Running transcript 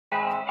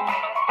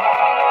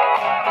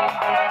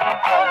السلام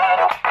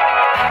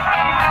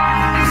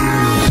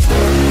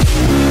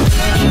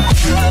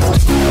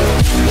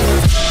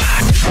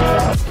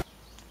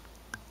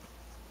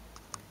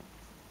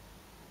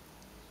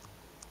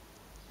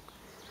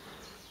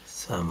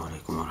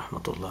عليكم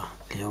ورحمة الله.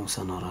 اليوم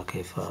سنرى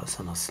كيف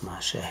سنصنع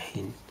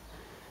شاحن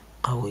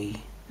قوي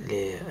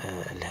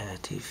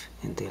للهاتف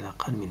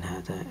انطلاقا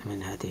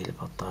من هذه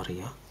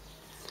البطارية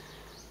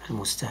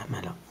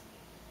المستعملة.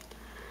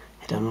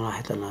 إذا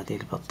نلاحظ أن هذه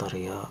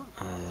البطارية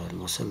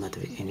المسمى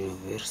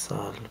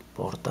بuniversal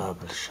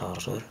portable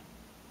charger،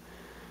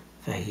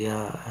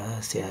 فهي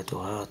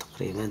سعتها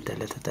تقريبا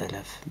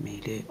 3000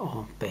 ميلي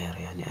أمبير،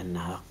 يعني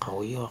أنها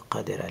قوية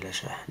وقادرة على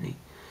شحن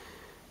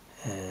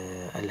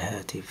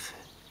الهاتف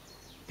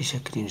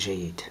بشكل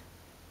جيد.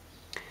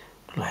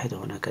 نلاحظ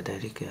هنا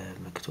كذلك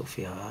مكتوب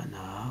فيها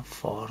أنها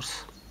force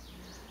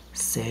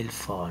cell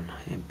phone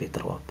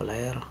MP3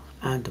 player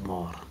and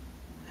more،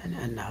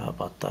 يعني أنها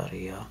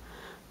بطارية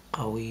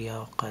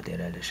قوية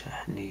وقادرة على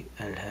شحن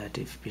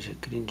الهاتف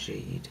بشكل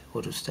جيد،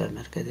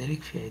 وتستعمل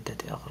كذلك في عدة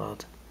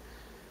أغراض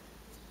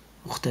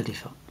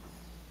مختلفة،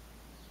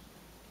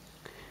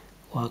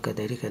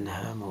 وكذلك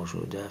أنها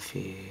موجودة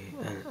في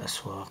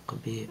الأسواق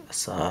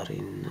بأسعار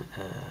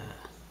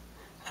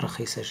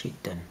رخيصة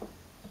جدا.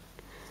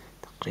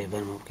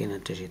 تقريبا ممكن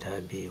أن تجدها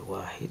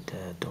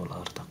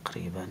 $1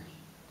 تقريبا،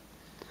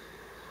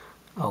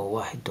 أو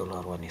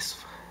 $1.50.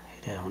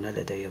 إذا هنا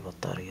لدي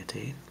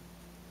بطاريتين،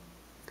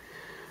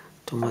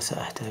 ثم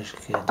سأحتاج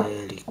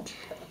كذلك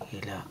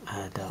إلى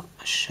هذا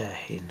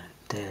الشاحن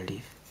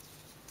تالف،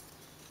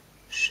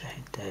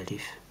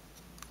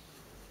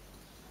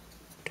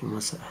 ثم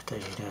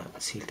سأحتاج إلى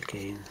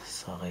سلكين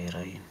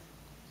صغيرين،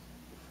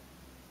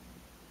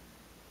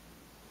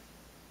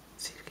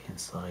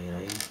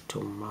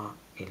 ثم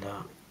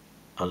إلى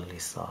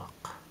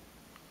اللصاق.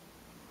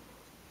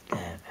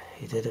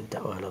 إذا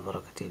تبدأ على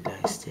بركة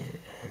الله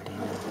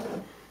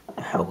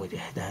لنحول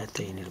إحدى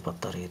هاتين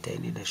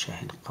البطاريتين إلى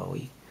شاحن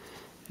قوي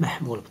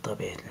محمول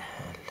بطبيعة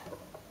الحال.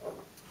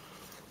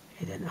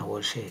 إذن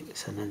أول شيء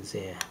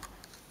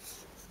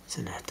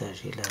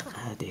سنحتاج إلى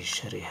هذه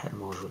الشريحة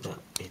الموجودة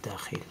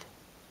بداخل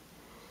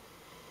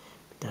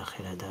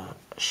هذا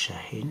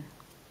الشاحن.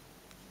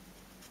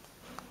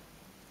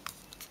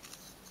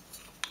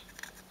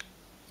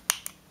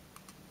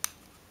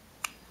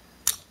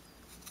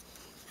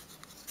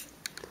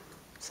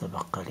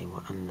 سبق لي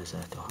وأن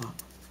نزعتها.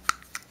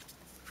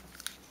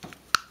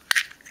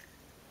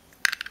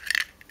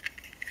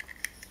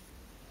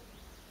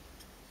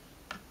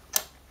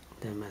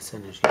 ما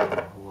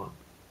سنجده هو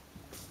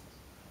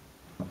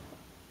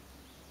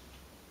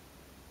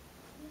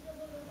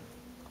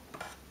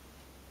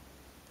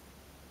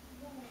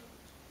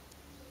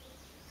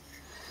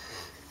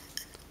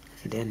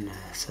إذن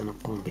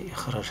سنقوم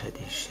بإخراج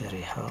هذه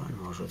الشريحة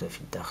الموجودة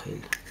في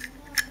الداخل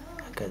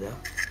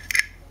هكذا.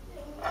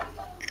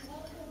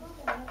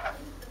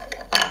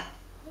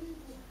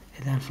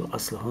 إذن في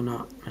الأصل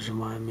هنا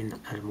مجموعة من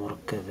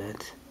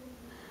المركبات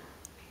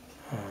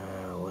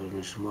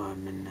والمجموعة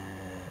من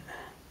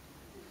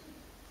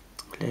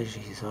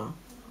الأجهزة،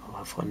 أو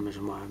عفوا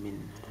مجموعة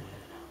من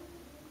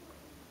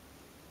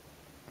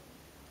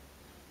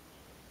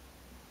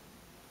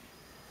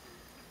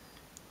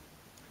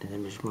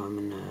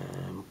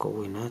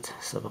المكونات.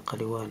 سبق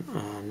لي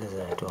وأن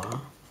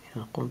نزعتها،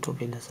 قمت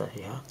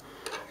بنزعها،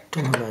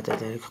 ثم بعد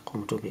ذلك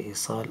قمت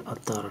بإيصال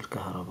الدارة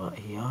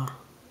الكهربائية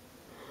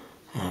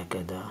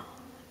هكذا.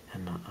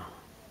 أنا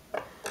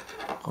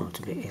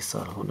قمت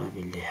بإيصال هنا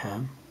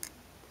باللحام،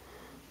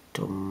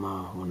 ثم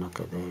هنا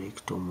كذلك،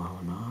 ثم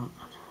هنا،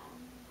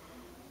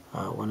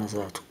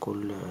 ونزعت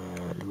كل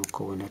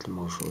المكونات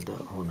الموجودة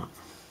هنا.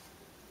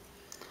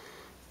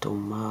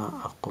 ثم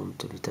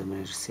قمت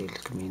بتمرير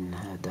سلك من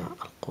هذا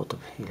القطب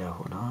إلى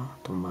هنا،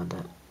 ثم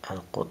هذا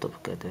القطب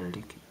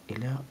كذلك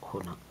إلى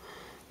هنا،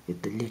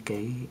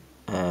 لكي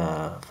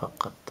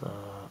فقط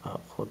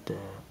أخذ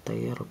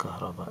التيار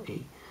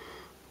الكهربائي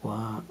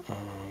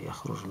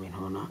ويخرج من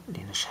هنا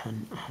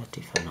لنشحن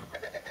هاتفنا.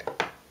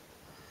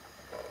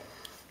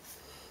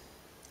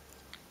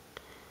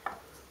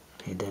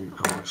 إذن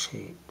أول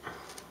شيء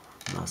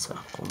ما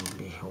سأقوم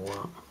به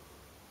هو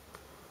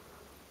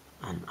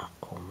أن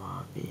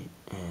أقوم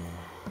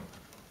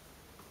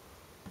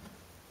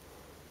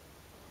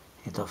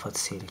بإضافة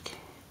سلك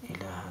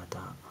إلى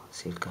هذا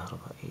سلك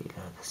كهربائي إلى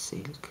هذا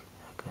السلك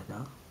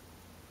هكذا.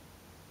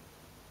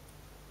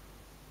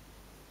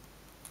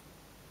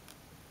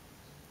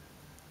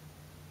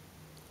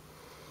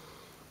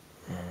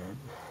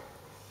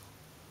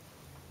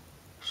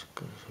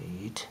 بشكل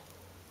جيد.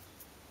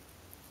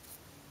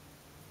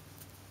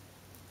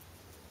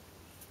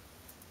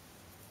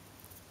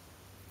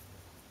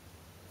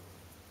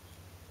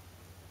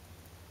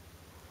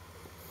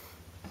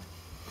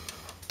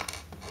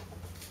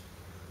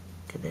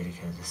 كذلك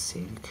هذا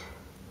السلك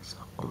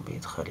سأقوم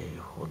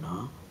بإدخاله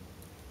هنا،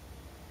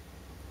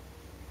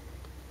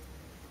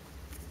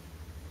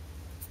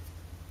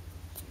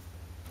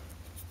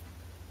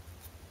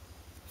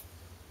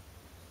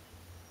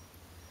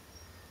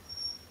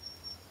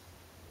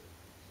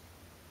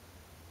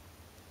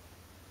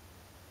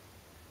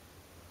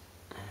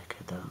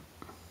 هكذا.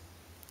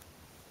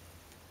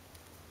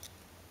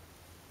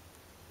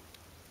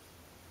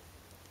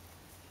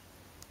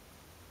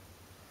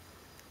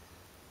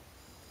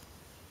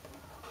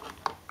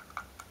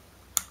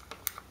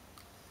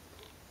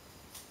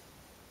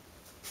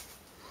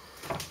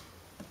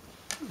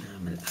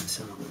 الآن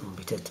سنقوم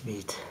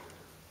بتثبيت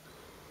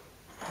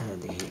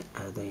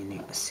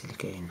هذين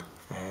السلكين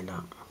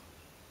على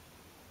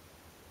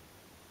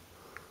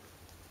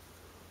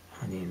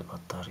هذه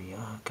البطارية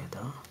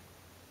هكذا.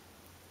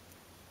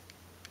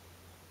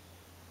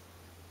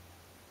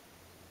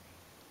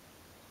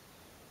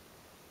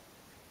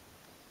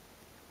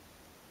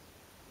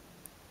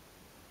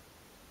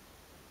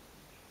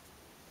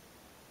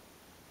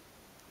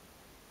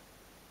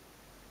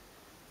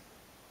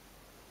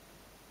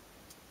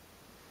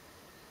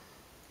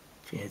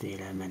 في هذه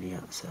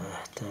العملية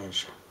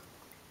سأحتاج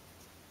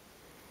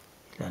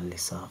إلى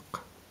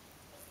اللصاق.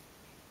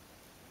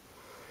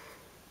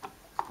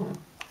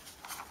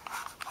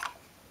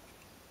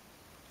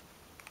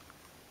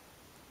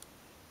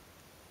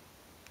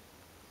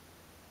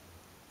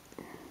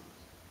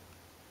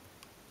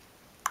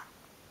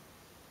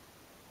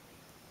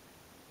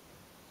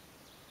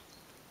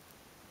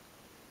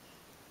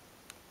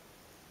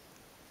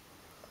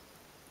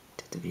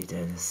 تثبيت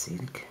هذا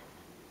السلك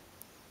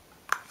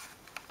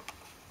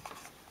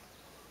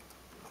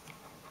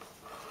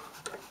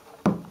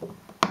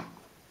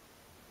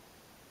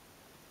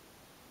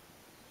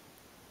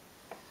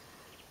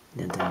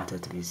عندما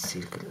تثبيت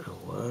السلك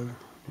الأول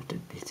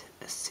نثبت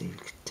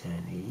السلك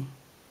الثاني.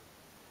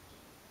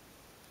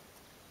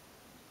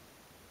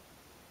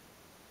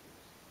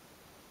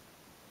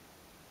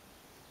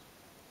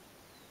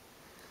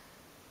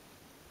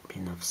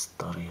 بنفس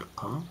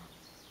الطريقة.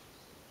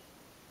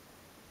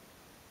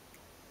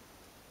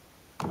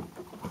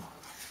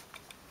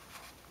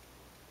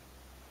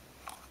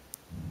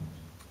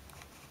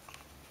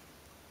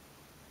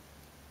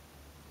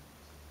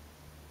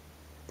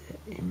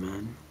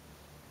 دائما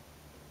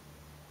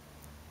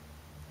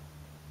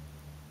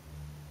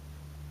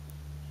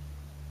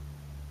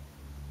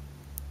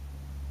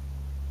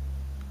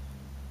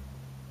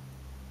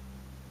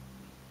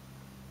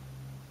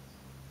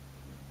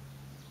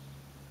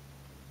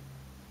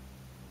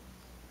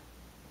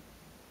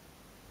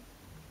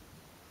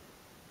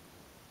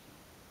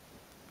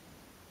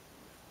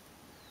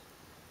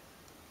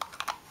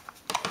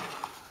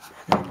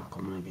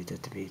قمنا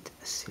بتثبيت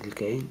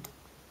السلكين.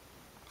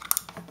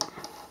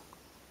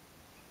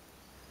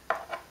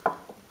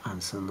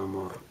 الآن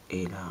سنمر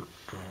إلى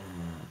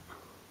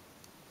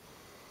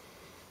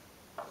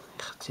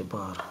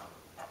اختبار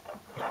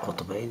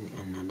القطبين،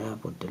 لأن لا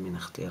بد من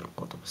اختيار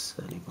القطب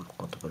السالب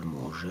والقطب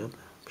الموجب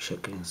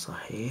بشكل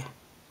صحيح.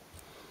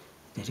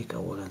 لذلك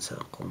أولا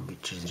سأقوم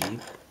بالتجريب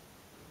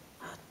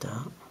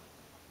حتى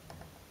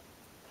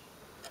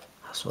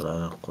أحصل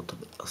على القطب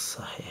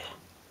الصحيح.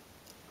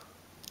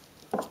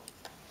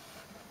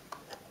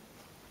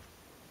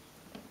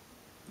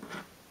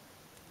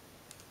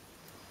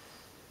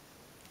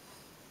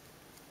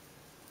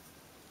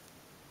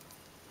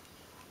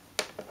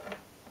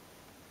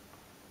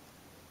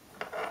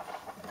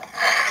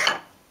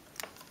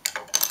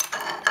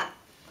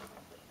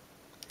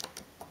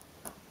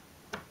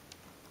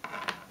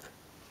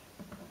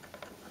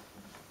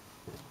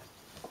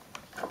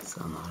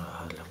 سنرى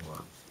هل هو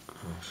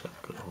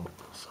شكله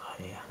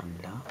صحيح أم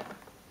لا.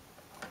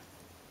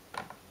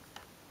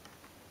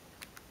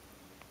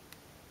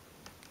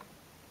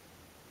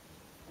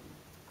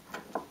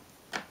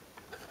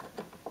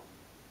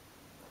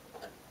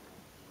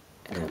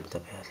 إذا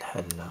بطبيعة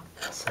الحال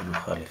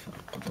سنخالف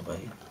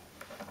القطبين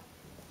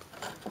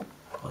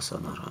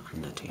وسنرى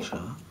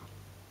النتيجة.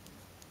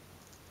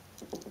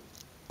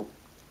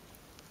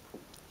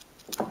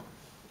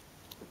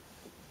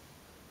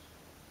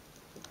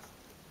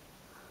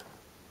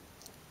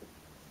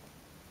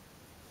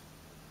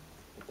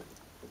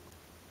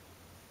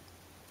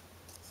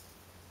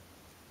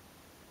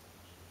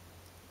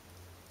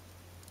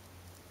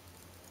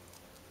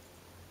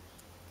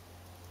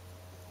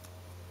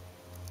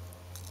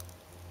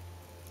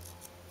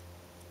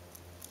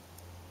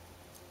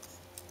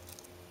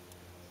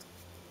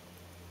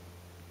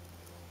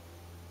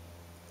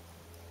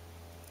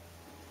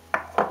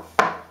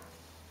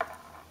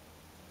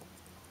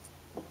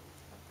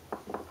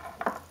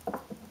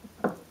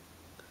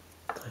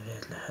 بطبيعة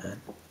الحال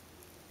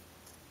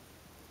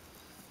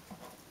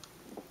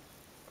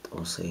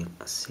توصيل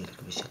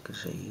السلك بشكل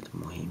جيد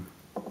مهم.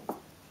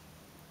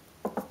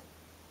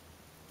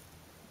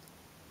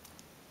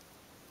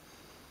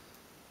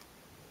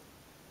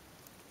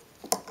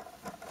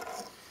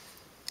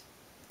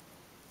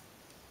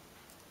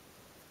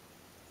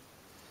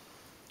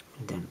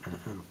 إذن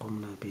الآن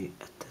قمنا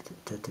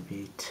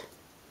بتثبيت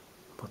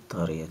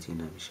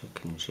بطاريتنا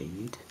بشكل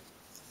جيد.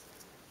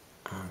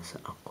 الآن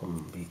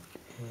سأقوم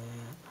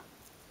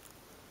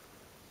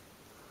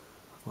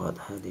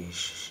بوضع هذه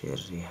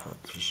الشريحة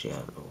في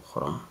الجهة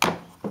الأخرى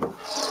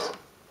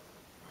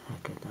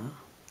هكذا.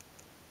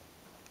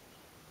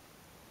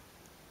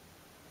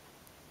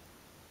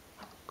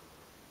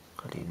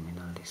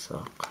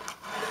 اللصاق،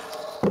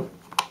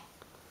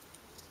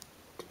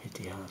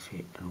 تثبيتها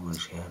في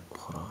الواجهة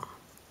الأخرى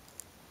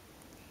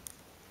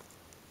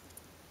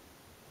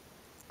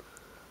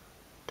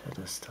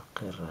حتى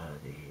تستقر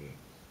هذه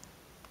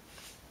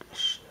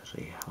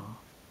الشريحة.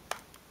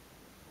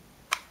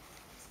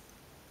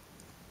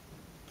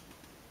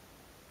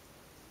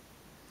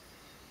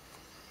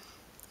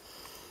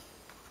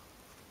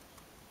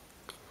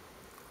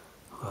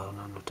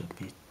 وهنا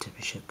نثبت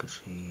بشكل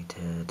جيد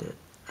هذا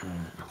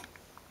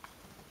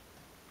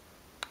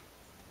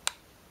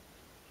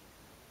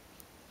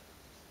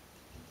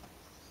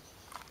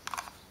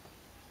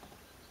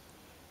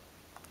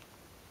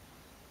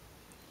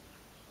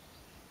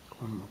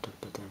يكون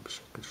مثبتا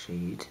بشكل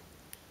جيد.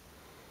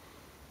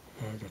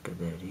 هذا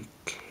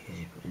كذلك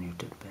يجب أن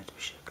يثبت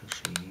بشكل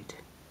جيد.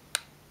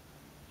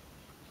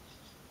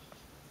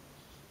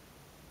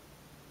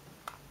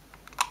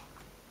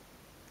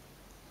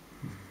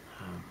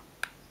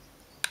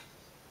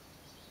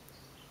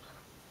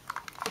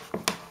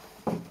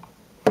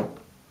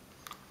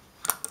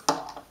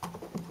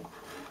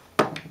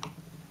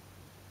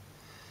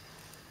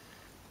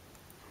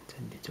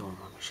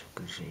 تثبتهما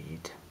بشكل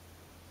جيد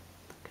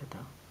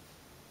كذا.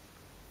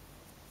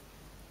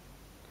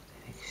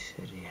 كذلك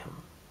الشريحة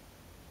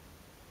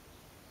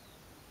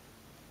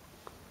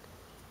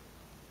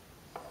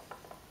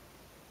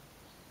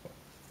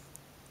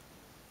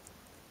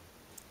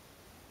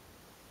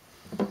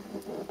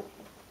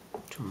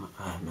ثم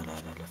أعمل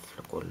على لف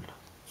الكل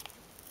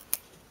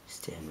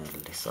استعمال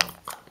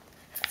اللصاق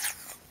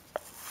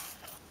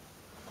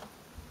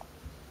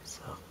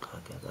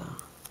هكذا،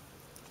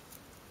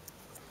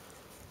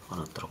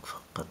 ونترك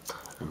فقط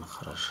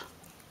المخرج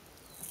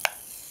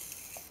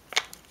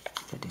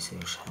الذي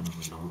سيشحن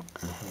منه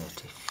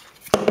الهاتف.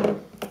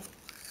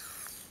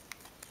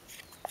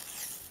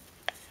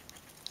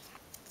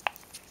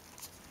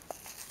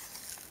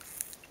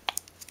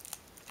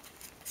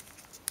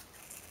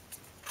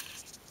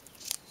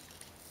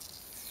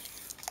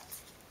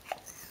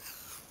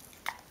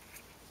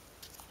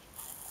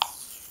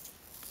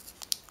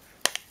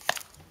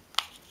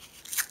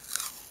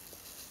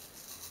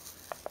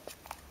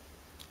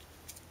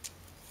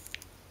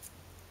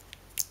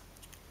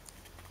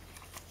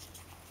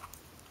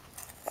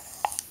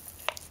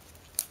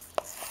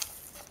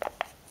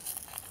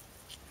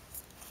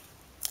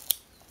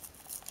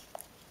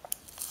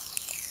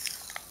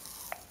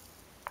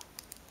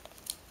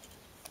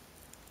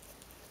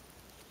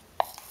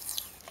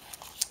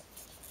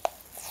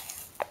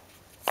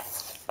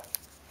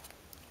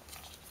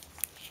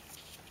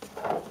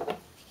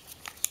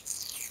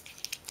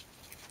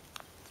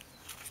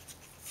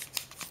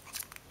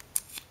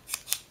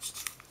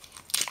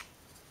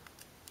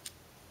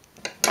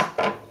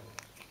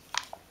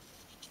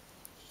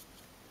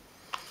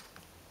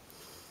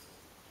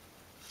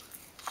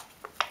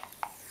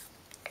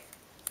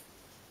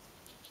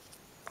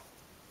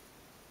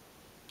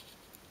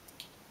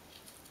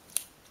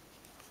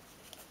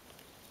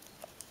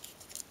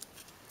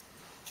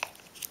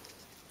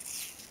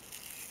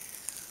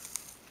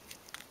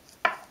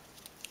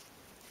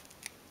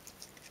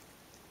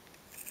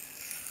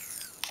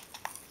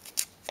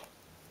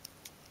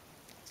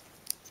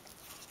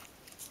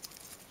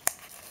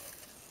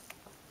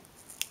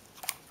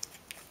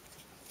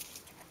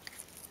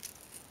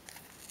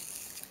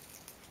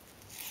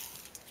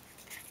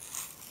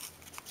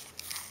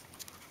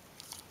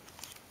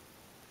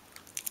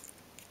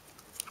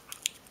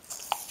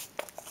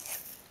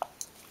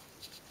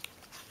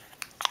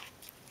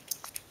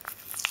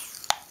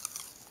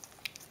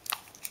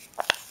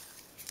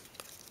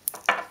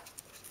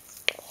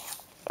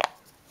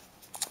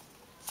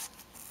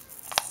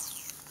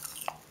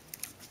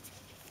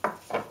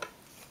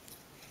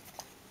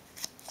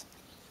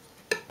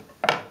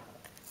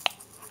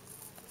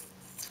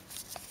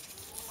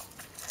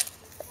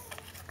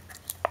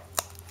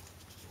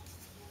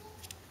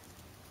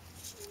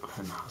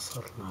 هنا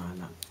حصلنا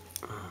على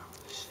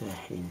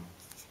شاحن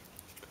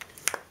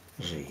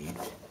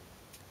جيد.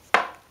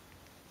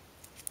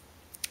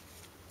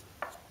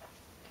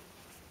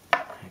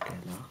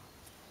 هكذا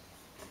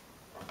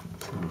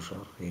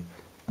سنجرب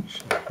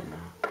شاحن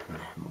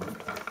المحمول.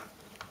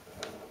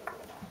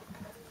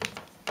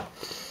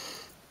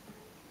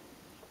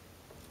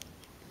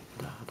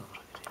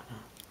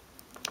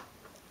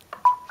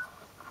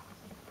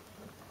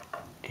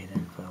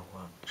 إذن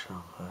فهو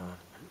شغال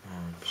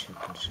الآن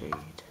بشكل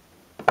جيد.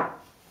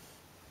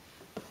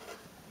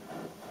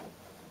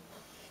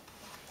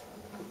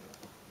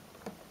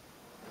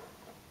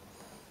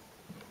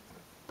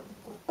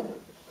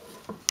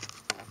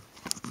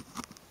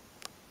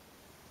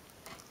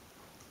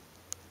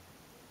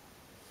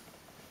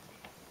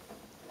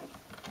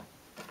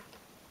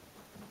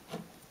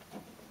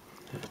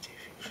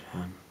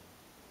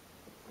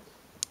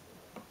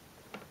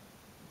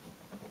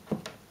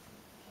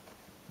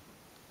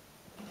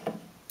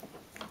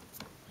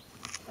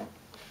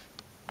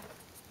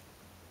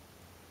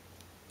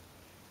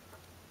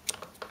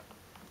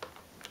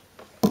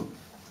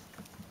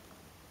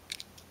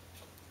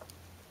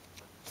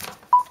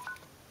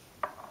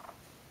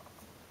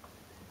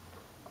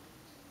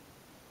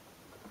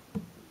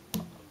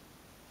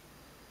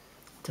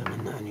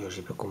 أتمنى أن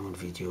يعجبكم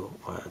الفيديو،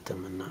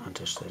 وأتمنى أن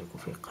تشتركوا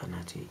في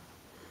قناتي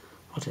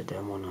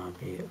وتدعمونا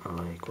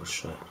باللايك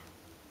والشير.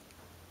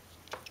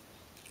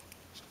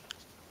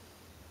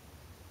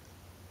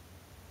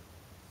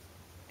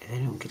 إذا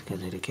يمكن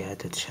كذلك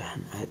إعادة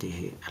شحن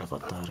هذه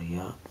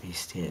البطارية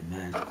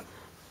باستعمال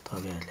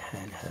بطبيعة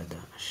الحال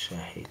هذا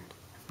الشاحن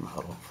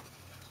المعروف،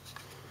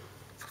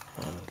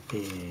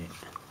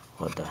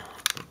 بوضع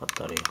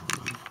البطارية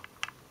هنا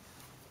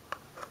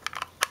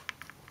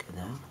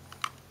كذا،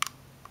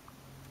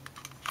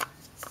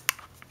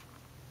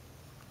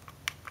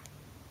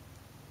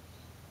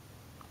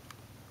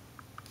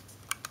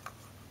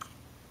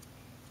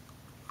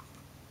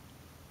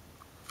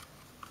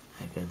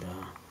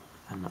 هكذا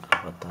أن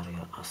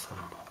البطارية أصلا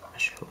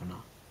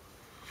مشحونة،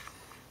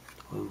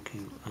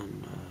 ويمكن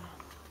أن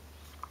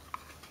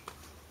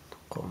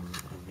نقوم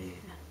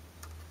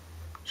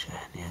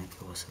بشحنها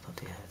بواسطة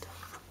هذا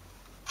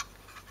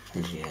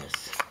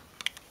الجهاز.